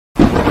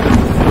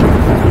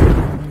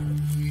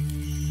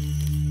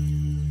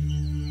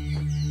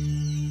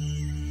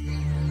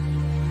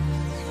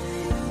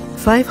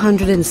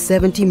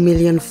570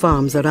 million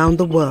farms around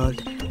the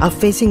world are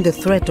facing the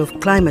threat of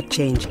climate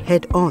change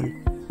head-on.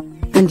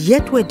 And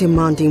yet we're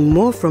demanding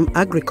more from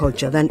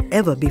agriculture than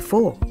ever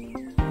before.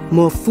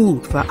 More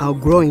food for our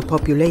growing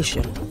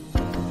population.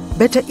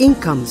 Better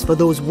incomes for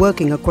those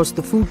working across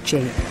the food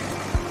chain.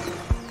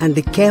 And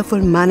the careful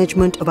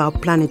management of our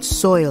planet's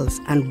soils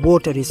and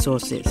water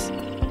resources.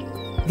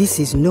 This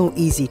is no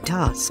easy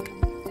task.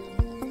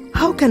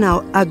 How can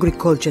our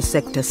agriculture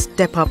sector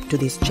step up to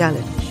this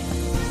challenge?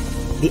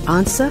 The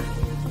answer?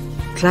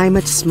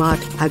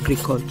 Climate-smart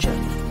agriculture.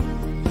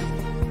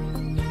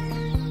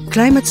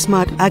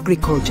 Climate-smart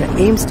agriculture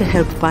aims to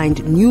help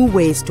find new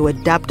ways to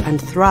adapt and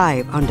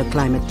thrive under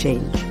climate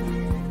change.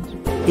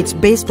 It's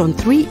based on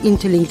 3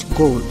 interlinked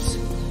goals: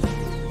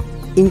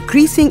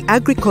 increasing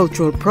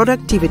agricultural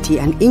productivity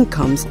and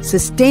incomes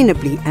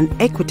sustainably and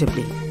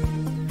equitably,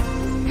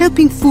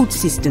 helping food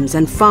systems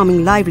and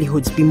farming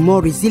livelihoods be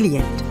more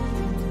resilient,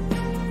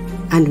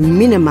 and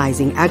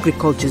minimizing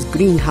agriculture's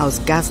greenhouse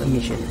gas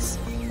emissions.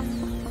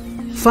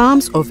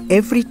 Farms of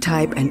every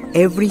type and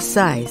every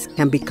size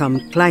can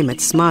become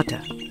climate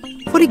smarter.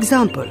 For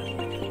example,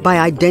 by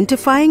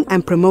identifying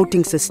and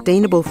promoting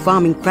sustainable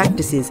farming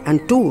practices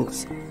and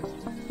tools,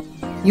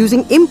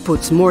 using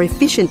inputs more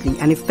efficiently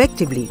and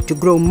effectively to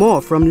grow more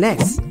from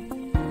less,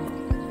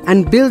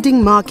 and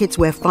building markets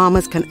where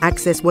farmers can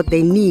access what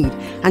they need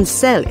and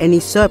sell any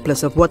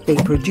surplus of what they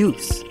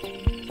produce.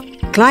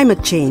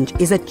 Climate change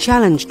is a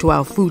challenge to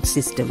our food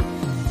system,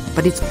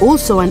 but it's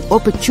also an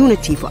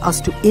opportunity for us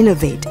to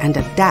innovate and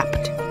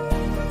adapt.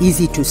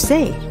 Easy to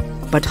say,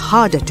 but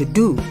harder to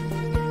do.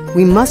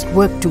 We must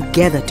work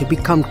together to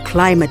become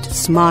climate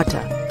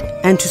smarter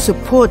and to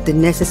support the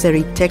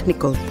necessary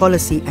technical,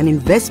 policy and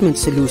investment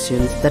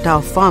solutions that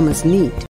our farmers need.